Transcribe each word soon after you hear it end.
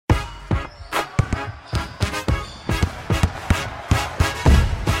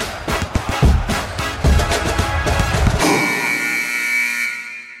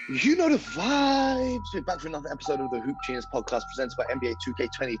You know the vibes. We're back for another episode of the Hoop Genius podcast presented by NBA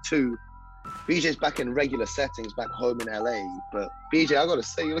 2K22. BJ's back in regular settings, back home in LA. But BJ, I gotta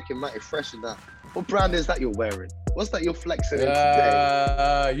say, you're looking mighty fresh in that. What brand is that you're wearing? What's that you're flexing in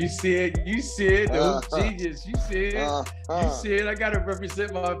today? You see it. The Hoop Genius. You see it. You see it. I gotta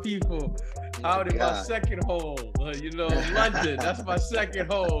represent my people out in my second home. London. That's my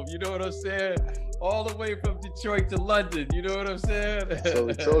second home. You know what I'm saying? All the way from Detroit to London. You know what I'm saying? That's what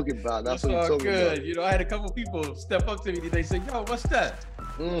we're talking about. That's what we're talking about. You know, I had a couple people step up to me. They say, "Yo, what's that?"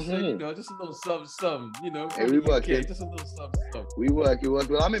 Mm-hmm. So, just a little something. Hey, we work here. Just a little something. We work.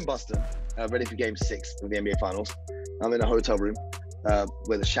 Well, I'm in Boston, ready for Game 6 of the NBA Finals. I'm in a hotel room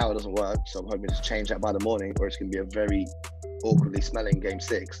where the shower doesn't work, so I'm hoping to change that by the morning, or it's going to be a very awkwardly smelling Game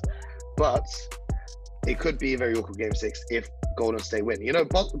 6. But it could be a very awkward Game 6 if Golden State win. You know,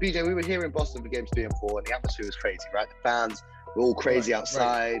 BJ, we were here in Boston for Games 3 and 4, and the atmosphere was crazy, right? The fans were all crazy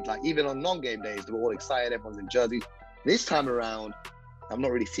outside. Right. Like, even on non-game days, they were all excited. Everyone's in jerseys. This time around, I've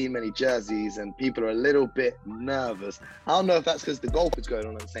not really seen many jerseys, and people are a little bit nervous. I don't know if that's because the golf is going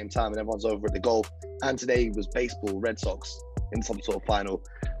on at the same time, and everyone's over at the golf. And today was baseball, Red Sox in some sort of final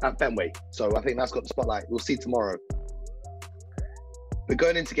at Fenway. So I think that's got the spotlight. We'll see tomorrow. But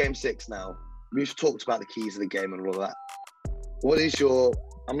going into Game 6 now, we've talked about the keys of the game and all of that. What is your,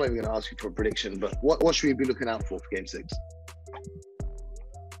 I'm not even going to ask you for a prediction, but what should we be looking out for Game 6?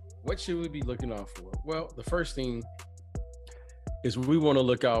 What should we be looking out for? Well, the first thing is we want to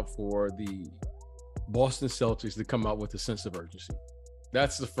look out for the Boston Celtics to come out with a sense of urgency.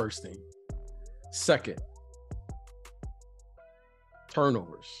 That's the first thing. Second,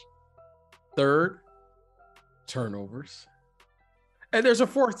 turnovers. Third, turnovers. And there's a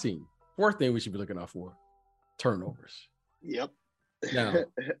fourth thing we should be looking out for, turnovers. Yep. Now,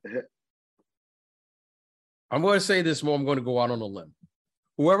 I'm going to say this more. I'm going to go out on a limb.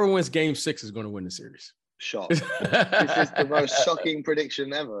 Whoever wins Game 6 is going to win the series. Shock. This is the most shocking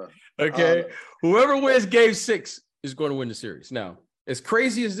prediction ever. Okay. Whoever wins Game 6 is going to win the series. Now, as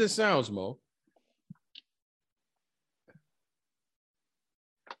crazy as this sounds, Mo,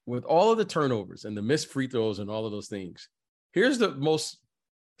 with all of the turnovers and the missed free throws and all of those things, here's the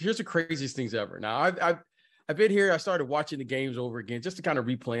craziest things ever. Now, I've been here. I started watching the games over again just to kind of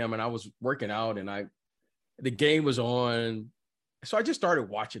replay them, and I was working out, and the game was on. So I just started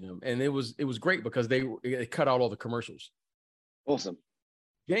watching them, and it was great because they cut out all the commercials. Awesome.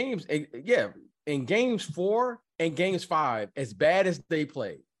 In Games 4 and Games 5, as bad as they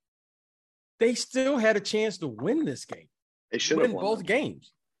played, they still had a chance to win this game. They should have won both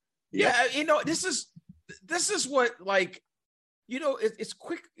games. Yep. Yeah, this is what, like, it's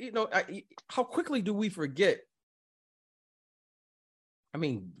quick. How quickly do we forget? I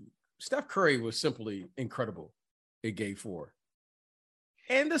mean, Steph Curry was simply incredible in Game 4.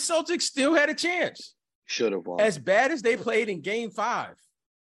 And the Celtics still had a chance. Should have won. As bad as they played in Game 5,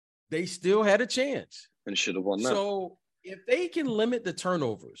 they still had a chance. And should have won that. So if they can limit the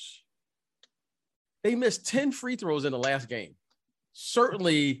turnovers, they missed 10 free throws in the last game.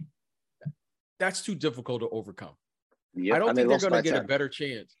 Certainly, that's too difficult to overcome. Yep. I don't think they're going to get a better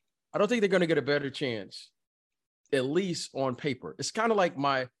chance. I don't think they're going to get a better chance, at least on paper. It's kind of like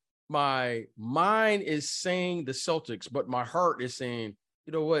my mind is saying the Celtics, but my heart is saying,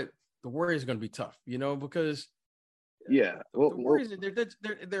 you know what, the Warriors are going to be tough, because the Warriors,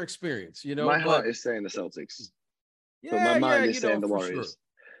 they're experienced, My heart is saying the Celtics, but my mind is saying the Warriors. Sure.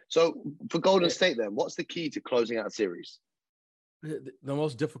 So for Golden State, then, what's the key to closing out a series? The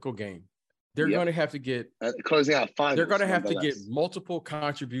most difficult game. They're going to have to get closing out finals. They're going to have to get multiple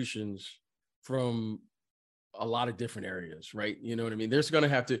contributions from a lot of different areas, right? You know what I mean? There's going to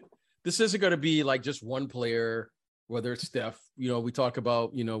have to. This isn't going to be like just one player, whether it's Steph. We talk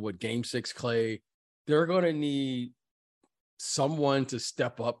about what Game 6 Clay. They're going to need someone to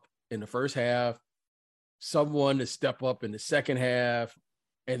step up in the first half, someone to step up in the second half,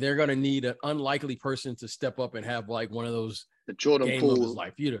 and they're going to need an unlikely person to step up and have like one of those. The Jordan Poole,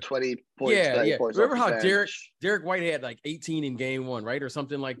 life, 20 points, 30 points. Remember how Derek White had like 18 in Game 1, right, or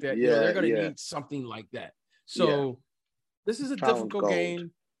something like that? Yeah, they're going to need something like that. So this is a difficult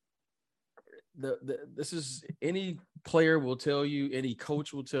game. This is, any player will tell you, any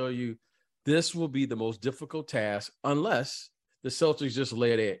coach will tell you, this will be the most difficult task unless the Celtics just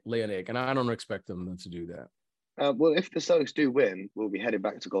lay an egg, and I don't expect them to do that. Well, if the Celtics do win, we'll be headed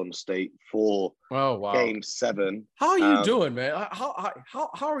back to Golden State for Game 7. How are you doing, man? How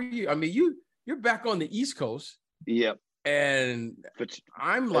are you? I mean, you're back on the East Coast. Yep. And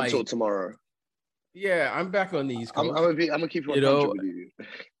I'm like until tomorrow. Yeah, I'm back on the East Coast. I'm gonna keep you on with you.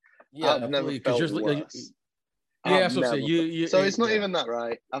 Yeah, I've never felt worse. Yeah, I've that's what I'm never. saying. You, So it's not yeah. even that,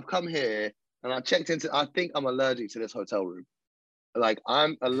 right? I've come here and I checked into. I think I'm allergic to this hotel room. Like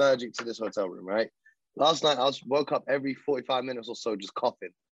I'm allergic to this hotel room, right? Last night woke up every 45 minutes or so just coughing.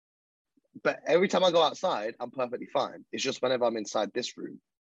 But every time I go outside, I'm perfectly fine. It's just whenever I'm inside this room.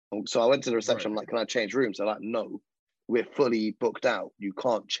 So I went to the reception. Right. I'm like, can I change rooms? They're like, no, we're fully booked out. You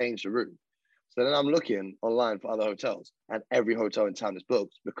can't change the room. So then I'm looking online for other hotels, and every hotel in town is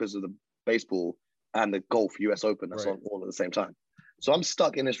booked because of the baseball and the golf US Open that's Right. on all at the same time. So I'm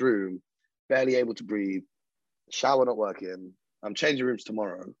stuck in this room, barely able to breathe, shower not working. I'm changing rooms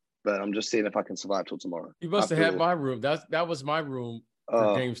tomorrow, but I'm just seeing if I can survive till tomorrow. You I must have had feel, my room. That was my room for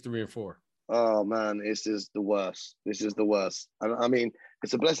oh, games 3 and 4. oh man, this is the worst. This is the worst. I mean,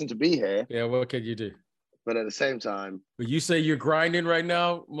 it's a blessing to be here, Yeah, what can you do? but at the same time, But you say you're grinding right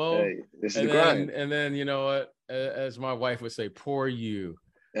now, Mo, hey, this is the and grind. then you know what? As my wife would say, poor you.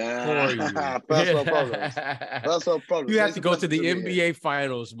 Poor you. Yeah, first world problems. First world problems. You So have it's to a go to blessing to the be here. NBA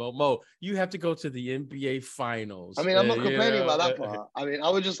finals, Mo. Mo, you have to go to the NBA I finals. mean, I'm not You complaining about that know, part. I mean, I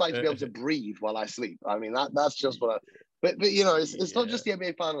would just like to be able to breathe while I sleep. I mean, that's just what I. But you know, it's not yeah. just the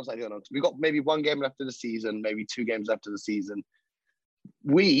NBA finals that going on. We got maybe one game left of the season, maybe 2 games left of the season.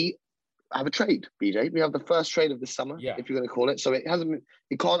 We have a trade, BJ. We have the first trade of the summer, Yeah. if you're going to call it. So it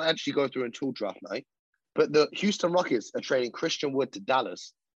can't actually go through until draft night. But the Houston Rockets are trading Christian Wood to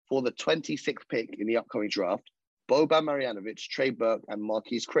Dallas for the 26th pick in the upcoming draft. Boban Marjanovic, Trey Burke, and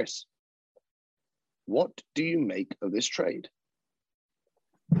Marquise Chris. What do you make of this trade?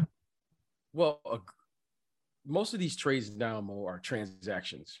 Well, most of these trades now, Mo, are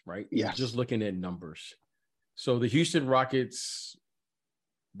transactions, right? You're Yes. just looking at numbers. So the Houston Rockets,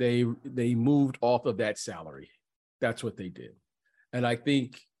 they moved off of that salary. That's what they did. And I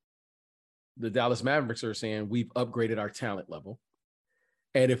think the Dallas Mavericks are saying we've upgraded our talent level.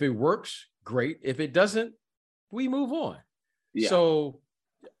 And if it works, great. If it doesn't, we move on. Yeah. So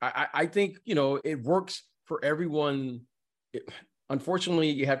I think, you know, it works for everyone. Unfortunately,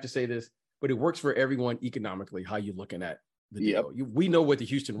 you have to say this, but it works for everyone economically, how you're looking at the deal. We know what the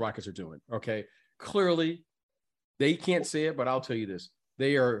Houston Rockets are doing, okay? Clearly, they can't say it, but I'll tell you this.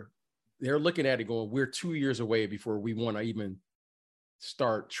 They're looking at it going, we're 2 years away before we want to even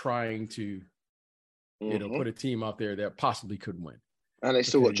start trying to, you know, put a team out there that possibly could win. And they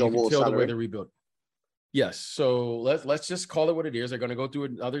still got John Wall's salary. The way they're rebuilding. Yes. So let's just call it what it is. They're going to go through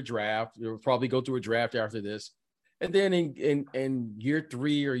another draft. They'll probably go through a draft after this. And then in year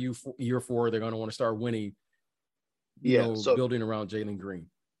 3 or year 4, they're going to want to start winning, building around Jalen Green.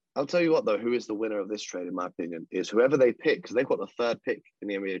 I'll tell you what, though, who is the winner of this trade, in my opinion, is whoever they pick, because they've got the 3rd pick in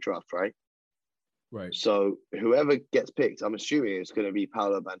the NBA draft, right? Right. So whoever gets picked, I'm assuming it's going to be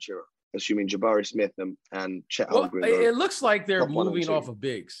Paolo Banchero, assuming Jabari Smith and Chet Holmgren. It looks like they're moving off of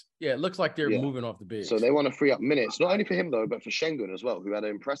bigs. Yeah, it looks like they're moving off the bigs. So they want to free up minutes, not only for him, though, but for Şengün as well, who had an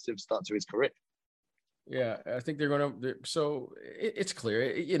impressive start to his career. Yeah, I think they're going to. So it's clear,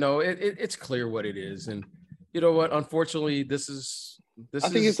 it's clear what it is. And you know what? Unfortunately, this is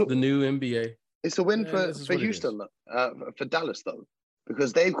the new NBA. It's a win for Houston, for Dallas, though,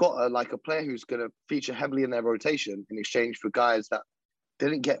 because they've got a player who's going to feature heavily in their rotation in exchange for guys that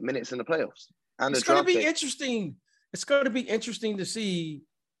didn't get minutes in the playoffs. And it's going to be interesting. It's going to be interesting to see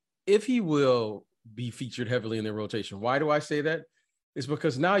if he will be featured heavily in their rotation. Why do I say that? It's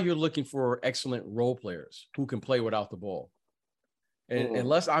because now you're looking for excellent role players who can play without the ball. And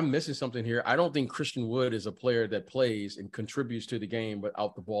unless I'm missing something here, I don't think Christian Wood is a player that plays and contributes to the game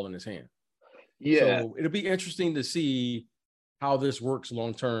without the ball in his hand. Yeah. So it'll be interesting to see how this works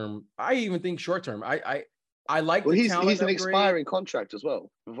long term. I even think short term. I like the talent. He's an expiring contract as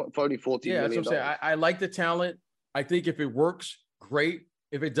well for only $14 million. That's what I'm saying. I like the talent. I think if it works, great.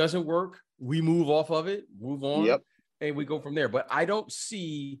 If it doesn't work, we move off of it, move on, and we go from there. But I don't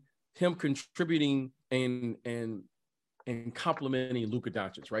see him contributing and complementing Luka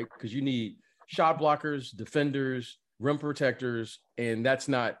Doncic, right? Because you need shot blockers, defenders, rim protectors, and that's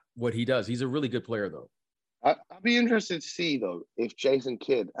not what he does. He's a really good player, though. I'd be interested to see, though, if Jason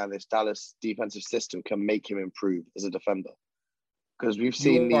Kidd and this Dallas defensive system can make him improve as a defender. Because we've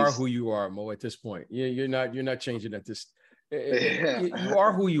seen you are who you are, Mo. At this point, you're not changing at this. You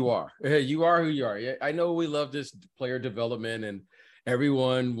are who you are. You are who you are. I know we love this player development, and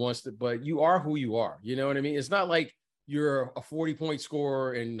everyone wants to, but you are who you are. You know what I mean? It's not like you're a 40-point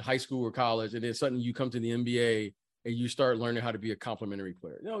scorer in high school or college, and then suddenly you come to the NBA and you start learning how to be a complimentary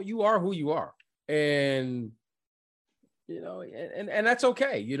player. No, you are who you are. And, and that's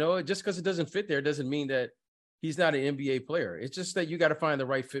okay. Just because it doesn't fit there doesn't mean that he's not an NBA player. It's just that you got to find the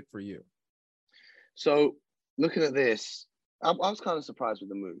right fit for you. So looking at this, I was kind of surprised with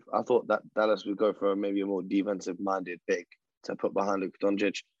the move. I thought that Dallas would go for maybe a more defensive-minded pick to put behind Luka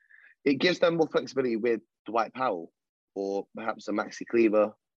Doncic. It gives them more flexibility with Dwight Powell or perhaps a Maxi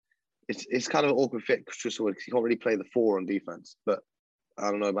Kleber. It's kind of an awkward fit because he can't really play the 4 on defense, but I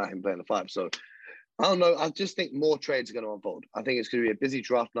don't know about him playing the 5. So I don't know. I just think more trades are going to unfold. I think it's going to be a busy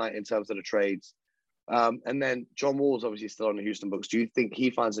draft night in terms of the trades. And then John Wall's obviously still on the Houston books. Do you think he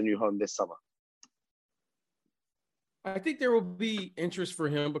finds a new home this summer? I think there will be interest for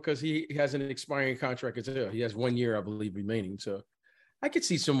him because he has an expiring contract as well. He has 1 year, I believe, remaining. So I could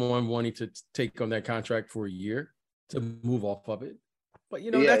see someone wanting to take on that contract for a year to move off of it. But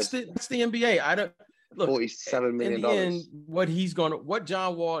that's the NBA. I don't look $47 million. In the end, what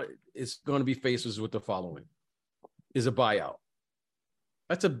John Wall is going to be faced with the following is a buyout.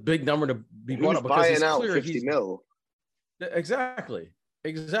 That's a big number to be brought up because it's clear 50 mil. Exactly.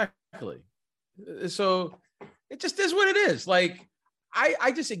 So it just is what it is. Like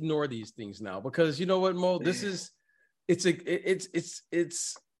I just ignore these things now because you know what, Mo, this is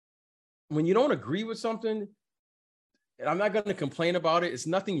it's when you don't agree with something, and I'm not going to complain about it. It's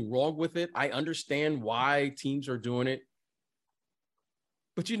nothing wrong with it. I understand why teams are doing it.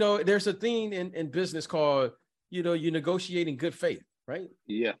 But there's a thing in business called, you negotiate in good faith, right?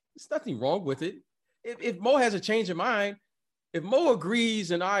 Yeah. There's nothing wrong with it. If Mo has a change of mind, if Mo agrees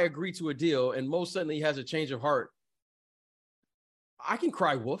and I agree to a deal and Mo suddenly has a change of heart, I can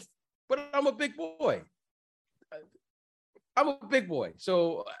cry wolf, but I'm a big boy.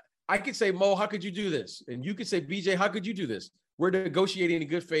 So I could say, Mo, how could you do this? And you could say, BJ, how could you do this? We're negotiating in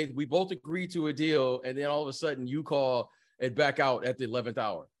good faith. We both agree to a deal. And then all of a sudden you call and back out at the 11th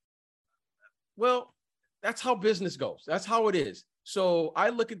hour. Well, that's how business goes. That's how it is. So I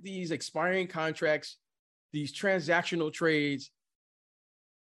look at these expiring contracts, these transactional trades.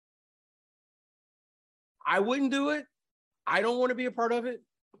 I wouldn't do it. I don't want to be a part of it,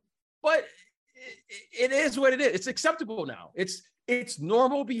 but it is what it is. It's acceptable now. It's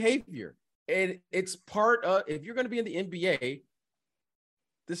normal behavior. And it's part of, if you're going to be in the NBA,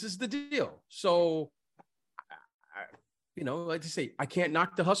 this is the deal. So, like I say, I can't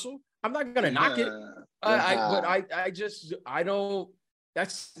knock the hustle. I'm not going to knock it. I don't,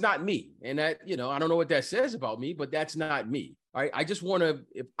 that's not me. And that, I don't know what that says about me, but that's not me. I just want to,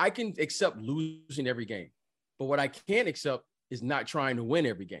 if I can accept losing every game, but what I can't accept is not trying to win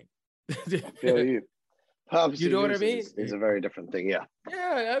every game. You know what I mean? It's a very different thing. Yeah.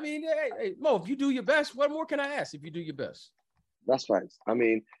 Yeah. I mean, hey, Mo, if you do your best, what more can I ask if you do your best? That's right. I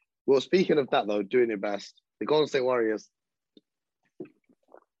mean, well, speaking of that, though, doing your best, the Golden State Warriors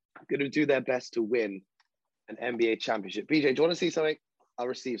are going to do their best to win an NBA championship. BJ, do you want to see something? I'll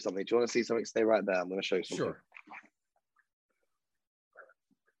receive something. Do you want to see something? Stay right there. I'm going to show you something. Sure.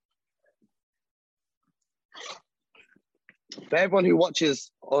 For everyone who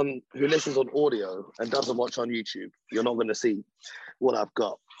listens on audio and doesn't watch on YouTube, you're not going to see what I've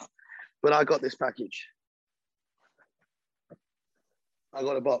got. But I got this package. I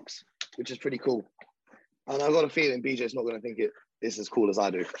got a box, which is pretty cool. And I got a feeling BJ's not going to think it is as cool as I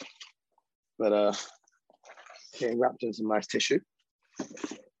do. But getting wrapped in some nice tissue.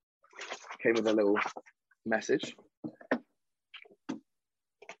 Came with a little message.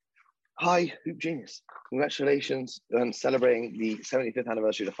 Hi, Hoop Genius. Congratulations on celebrating the 75th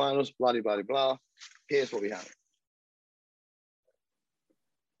anniversary of the finals, blah, blah, blah, blah. Here's what we have.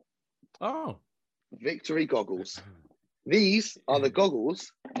 Oh. Victory goggles. These are the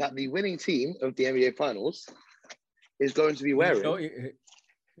goggles that the winning team of the NBA finals is going to be wearing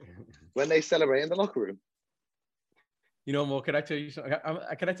when they celebrate in the locker room. Mo, can I tell you something?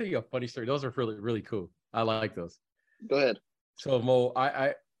 Can I tell you a funny story? Those are really, really cool. I like those. Go ahead. So, Mo,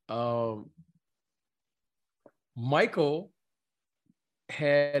 Michael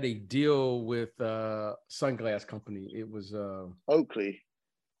had a deal with sunglass company. It was Oakley.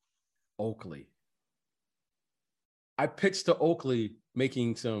 I pitched to Oakley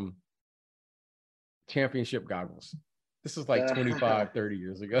making some championship goggles. This is like 25, 30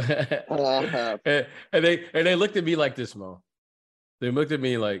 years ago. and they looked at me like this, Mo. They looked at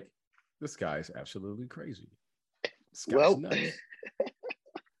me like, this guy's absolutely crazy. This guy's nuts.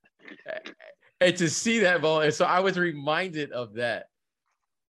 And to see that, Mo, and so I was reminded of that.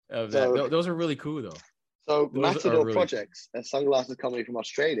 Those are really cool, though. So Matador really Projects, a sunglasses company from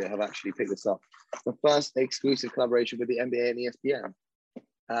Australia, have actually picked this up. The first exclusive collaboration with the NBA and ESPN.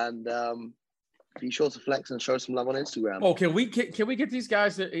 And be sure to flex and show some love on Instagram. Oh, can we get these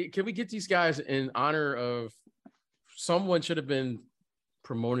guys? Can we get these guys in honor of someone should have been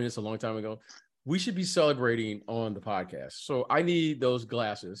promoting this a long time ago? We should be celebrating on the podcast. So I need those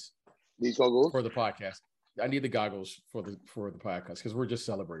glasses. These goggles for the podcast. I need the goggles for the podcast because we're just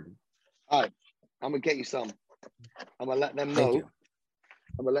celebrating. All right, I'm gonna get you some. I'm gonna let them know.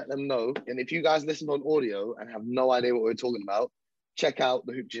 I'm gonna let them know. And if you guys listen on audio and have no idea what we're talking about, check out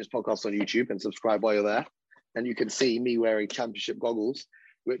the Hoop Genius podcast on YouTube and subscribe while you're there. And you can see me wearing championship goggles,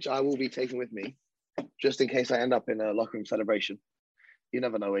 which I will be taking with me just in case I end up in a locker room celebration. You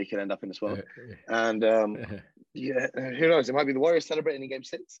never know where you can end up in this world. And yeah, who knows? It might be the Warriors celebrating in Game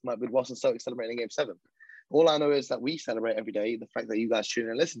 6. It might be the Boston Celtics celebrating in Game 7. All I know is that we celebrate every day the fact that you guys tune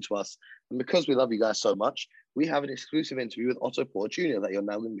in and listen to us. And because we love you guys so much, we have an exclusive interview with Otto Porter Jr. that you're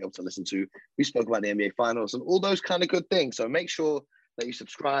now going to be able to listen to. We spoke about the NBA Finals and all those kind of good things. So make sure that you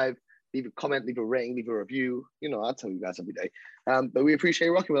subscribe, leave a comment, leave a rating, leave a review. You know, I tell you guys every day. But we appreciate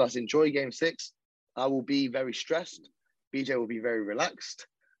you rocking with us. Enjoy Game 6. I will be very stressed. BJ will be very relaxed.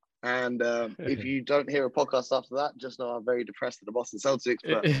 And if you don't hear a podcast after that, just know I'm very depressed at the Boston Celtics.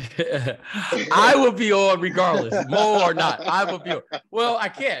 But I will be on regardless, Mo or not. I will be on. Well, I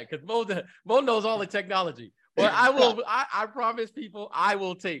can't because Mo knows all the technology. But I will. I promise people I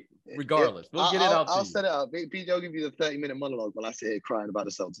will take regardless. We'll get it out. I'll set it up. BJ will give you the 30-minute monologue while I sit here crying about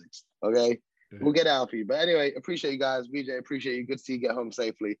the Celtics. Okay, we'll get it out for you. But anyway, appreciate you guys. BJ, appreciate you. Good to see you get home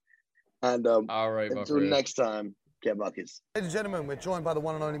safely. And all right, until next time. Get buckets. Ladies and gentlemen, we're joined by the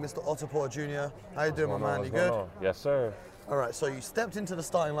one and only Mr. Otto Porter Jr. How you doing, my man? You good? Yes, sir. All right, so you stepped into the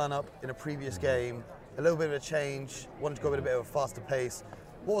starting lineup in a previous game, a little bit of a change, wanted to go with a bit of a faster pace.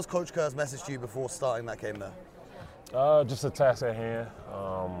 What was Coach Kerr's message to you before starting that game there? Just the task at hand,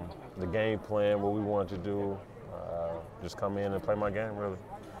 the game plan, what we wanted to do, just come in and play my game, really.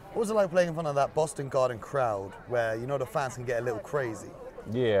 What was it like playing in front of that Boston Garden crowd where, you know, the fans can get a little crazy?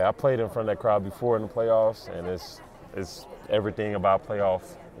 Yeah, I played in front of that crowd before in the playoffs, and it's everything about playoff,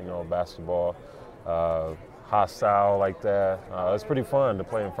 you know, basketball, hostile like that. It's pretty fun to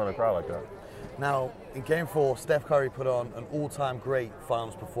play in front of a crowd like that. Now, in Game 4, Steph Curry put on an all-time great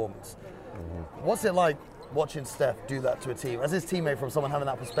finals performance. What's it like watching Steph do that to a team, as his teammate, from someone having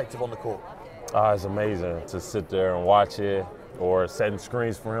that perspective on the court? It's amazing to sit there and watch it, or setting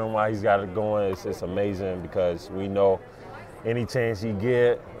screens for him while he's got it going. It's amazing because we know any chance he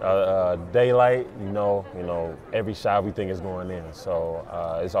get, daylight, you know, every shot we think is going in. So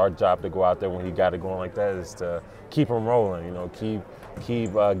it's our job to go out there when he got it going like that, is to keep him rolling, you know, keep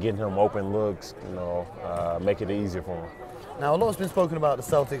getting him open looks, you know, make it easier for him. Now, a lot has been spoken about the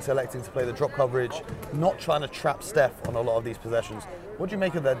Celtics electing to play the drop coverage, not trying to trap Steph on a lot of these possessions. What do you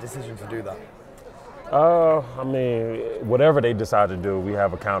make of their decision to do that? I mean, whatever they decide to do, we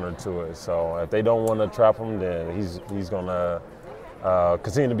have a counter to it. So if they don't want to trap him, then he's going to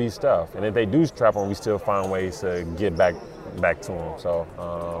continue to be Steph. And if they do trap him, we still find ways to get back to him. So,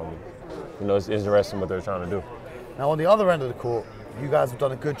 you know, it's interesting what they're trying to do. Now, on the other end of the court, you guys have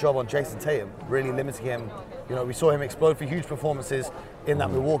done a good job on Jason Tatum, really limiting him. You know, we saw him explode for huge performances in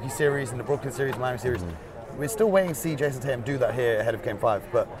that Milwaukee series, in the Brooklyn series, Miami series. We're still waiting to see Jason Tatum do that here ahead of Game 5.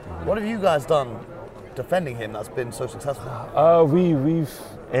 But what have you guys done defending him that's been so successful?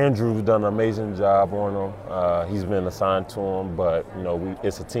 Andrew's done an amazing job on him. He's been assigned to him, but you know,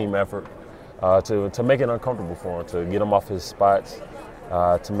 it's a team effort to make it uncomfortable for him, to get him off his spots,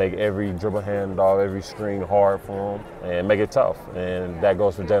 to make every dribble handoff, every screen hard for him, and make it tough. And that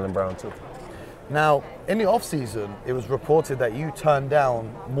goes for Jaylen Brown too. Now, in the offseason, it was reported that you turned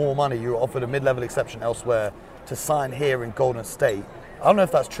down more money. You were offered a mid-level exception elsewhere to sign here in Golden State. I don't know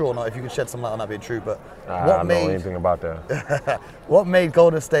if that's true or not, if you could shed some light on that being true, but I don't know anything about that. What made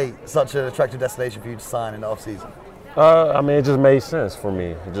Golden State such an attractive destination for you to sign in the offseason? I mean, it just made sense for me.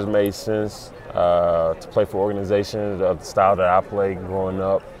 It just made sense to play for organizations of the style that I played growing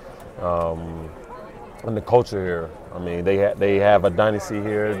up, and the culture here. I mean, they have a dynasty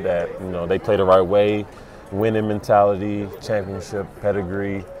here that, you know, they play the right way, winning mentality, championship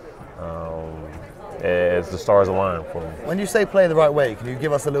pedigree. As the stars align for them. When you say play the right way, can you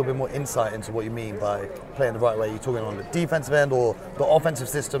give us a little bit more insight into what you mean by playing the right way? You're talking on the defensive end or the offensive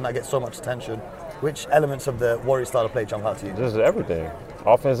system that gets so much attention? Which elements of the Warriors style of play jump out to you? Just everything,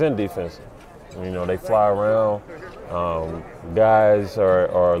 offense and defense. You know, they fly around. Guys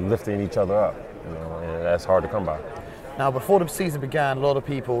are lifting each other up, you know, and that's hard to come by. Now, before the season began, a lot of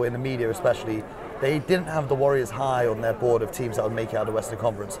people in the media especially, they didn't have the Warriors high on their board of teams that would make it out of the Western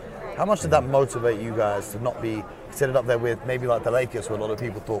Conference. How much did that motivate you guys to not be considered up there with maybe like the Lakers, who a lot of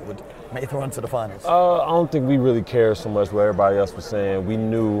people thought would make the run to the finals? I don't think we really cared so much what everybody else was saying. We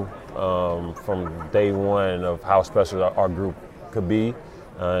knew from day one of how special our group could be,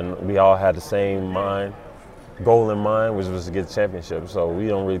 and we all had the same goal in mind, which was to get the championship. So we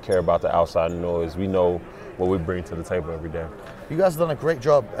don't really care about the outside noise. We know what we bring to the table every day. You guys have done a great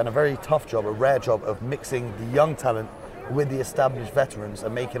job and a very tough job, a rare job of mixing the young talent with the established veterans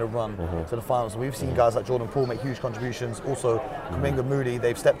and making a run to the finals. We've seen guys like Jordan Poole make huge contributions. Also, Kuminga, Moody,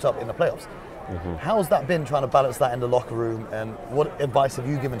 they've stepped up in the playoffs. How's that been, trying to balance that in the locker room, and what advice have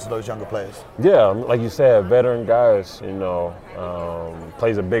you given to those younger players? Yeah, like you said, veteran guys,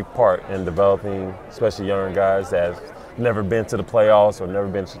 plays a big part in developing, especially young guys that have never been to the playoffs or never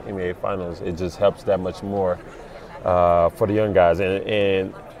been to the NBA Finals. It just helps that much more for the young guys,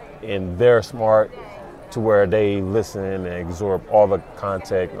 and they're smart to where they listen and absorb all the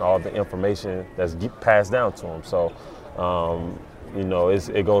content and all the information that's passed down to them. So,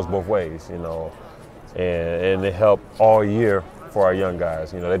 it goes both ways, and it helped all year for our young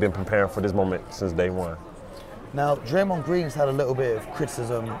guys. They've been preparing for this moment since day one. Now, Draymond Green's had a little bit of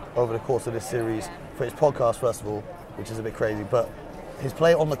criticism over the course of this series for his podcast, first of all, which is a bit crazy, but his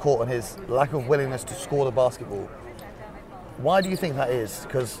play on the court and his lack of willingness to score the basketball. Why do you think that is?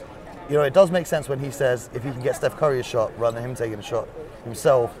 Because, it does make sense when he says if he can get Steph Curry a shot rather than him taking a shot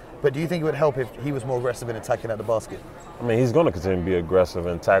himself. But do you think it would help if he was more aggressive in attacking at the basket? I mean, he's going to continue to be aggressive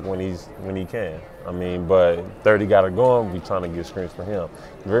and attack when he can. I mean, but 30 got it going. We trying to get screens for him.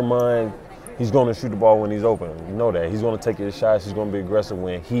 Draymond, he's going to shoot the ball when he's open. You know that. He's going to take his shots. He's going to be aggressive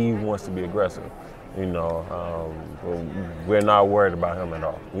when he wants to be aggressive. We're not worried about him at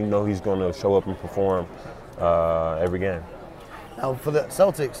all. We know he's going to show up and perform every game. Now, for the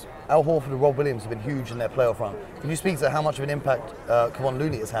Celtics, Al Horford and Rob Williams have been huge in their playoff run. Can you speak to how much of an impact Kevon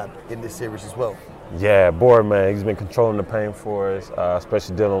Looney has had in this series as well? Yeah, boy, man, he's been controlling the paint for us,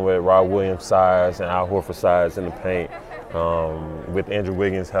 especially dealing with Rob Williams' size and Al Horford's size in the paint, with Andrew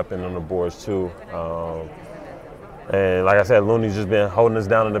Wiggins helping on the boards too. And like I said, Looney's just been holding us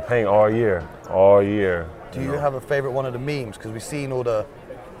down in the paint all year. Do you have a favorite one of the memes? Because we've seen all the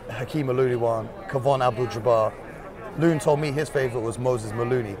Hakeem Olajuwon, Kevon Abdul-Jabbar. Loon told me his favorite was Moses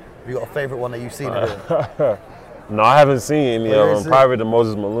Maloney. Have you got a favorite one that you've seen of him? No, I haven't seen any of them. Private to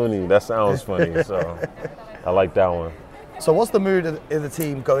Moses Maloney. That sounds funny, so I like that one. So what's the mood of the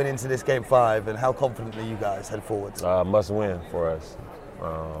team going into this Game 5, and how confident are you guys head forward? Must win for us.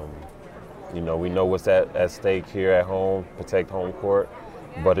 We know what's at stake here at home, protect home court,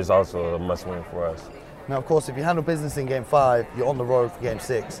 but it's also a must win for us. Now, of course, if you handle business in Game 5, you're on the road for Game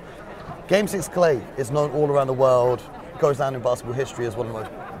 6. Game 6 Clay is known all around the world, goes down in basketball history as one of the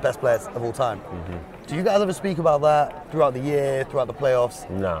best players of all time. Do you guys ever speak about that throughout the year, throughout the playoffs?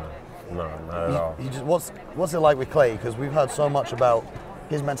 No, not at all. What's it like with Clay? Because we've heard so much about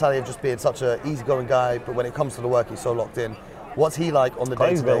his mentality of just being such an easygoing guy, but when it comes to the work, he's so locked in. What's he like on the day-to-day?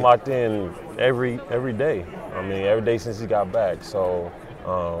 Clay's been locked in every day. I mean, every day since he got back. So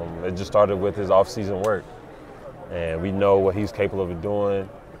it just started with his off-season work. And we know what he's capable of doing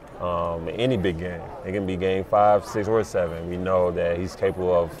in any big game. It can be Game 5, 6, or 7. We know that he's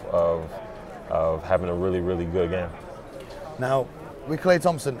capable of having a really, really good game. Now, with Klay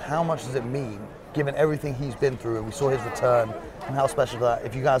Thompson, how much does it mean, given everything he's been through, and we saw his return, and how special that,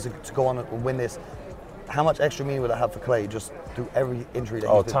 if you guys are to go on and win this, how much extra meaning would that have for Klay just through every injury that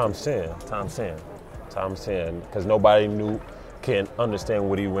he's been through? Times 10, because nobody can understand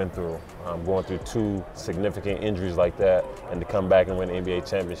what he went through. Going through 2 significant injuries like that, and to come back and win the NBA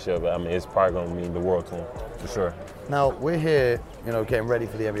championship, I mean, it's probably going to mean the world to him, for sure. Now, we're here, getting ready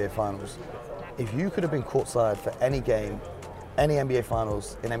for the NBA Finals. If you could have been courtside for any game, any NBA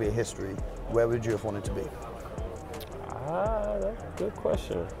Finals in NBA history, where would you have wanted to be? That's a good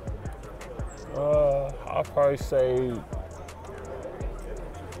question. I'll probably say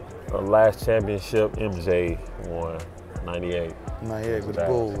the last championship MJ won, 98. 98 with the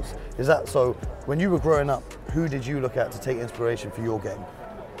Bulls. Is that so? When you were growing up, who did you look at to take inspiration for your game?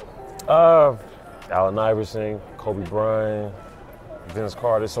 Allen Iverson, Kobe Bryant, Vince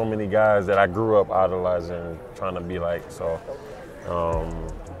Carter. So many guys that I grew up idolizing, trying to be like. So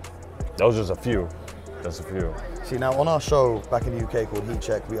those are just a few. That's a few. See, now on our show back in the UK called Heat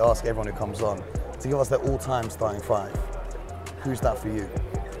Check, we ask everyone who comes on to give us their all-time starting 5. Who's that for you?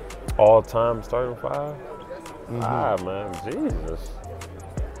 All-time starting 5? Man, Jesus.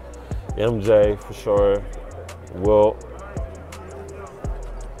 MJ for sure. Wilt.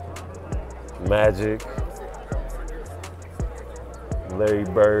 Magic. Larry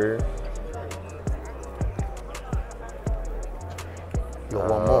Bird. You got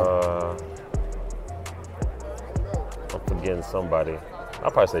one more. I'm forgetting somebody.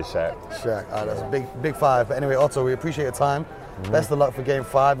 I'll probably say Shaq. Shaq. All right, that's a big 5. But anyway, Otto, we appreciate your time. Best of luck for Game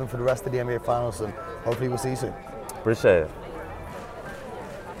 5 and for the rest of the NBA Finals, and hopefully we'll see you soon. Appreciate it.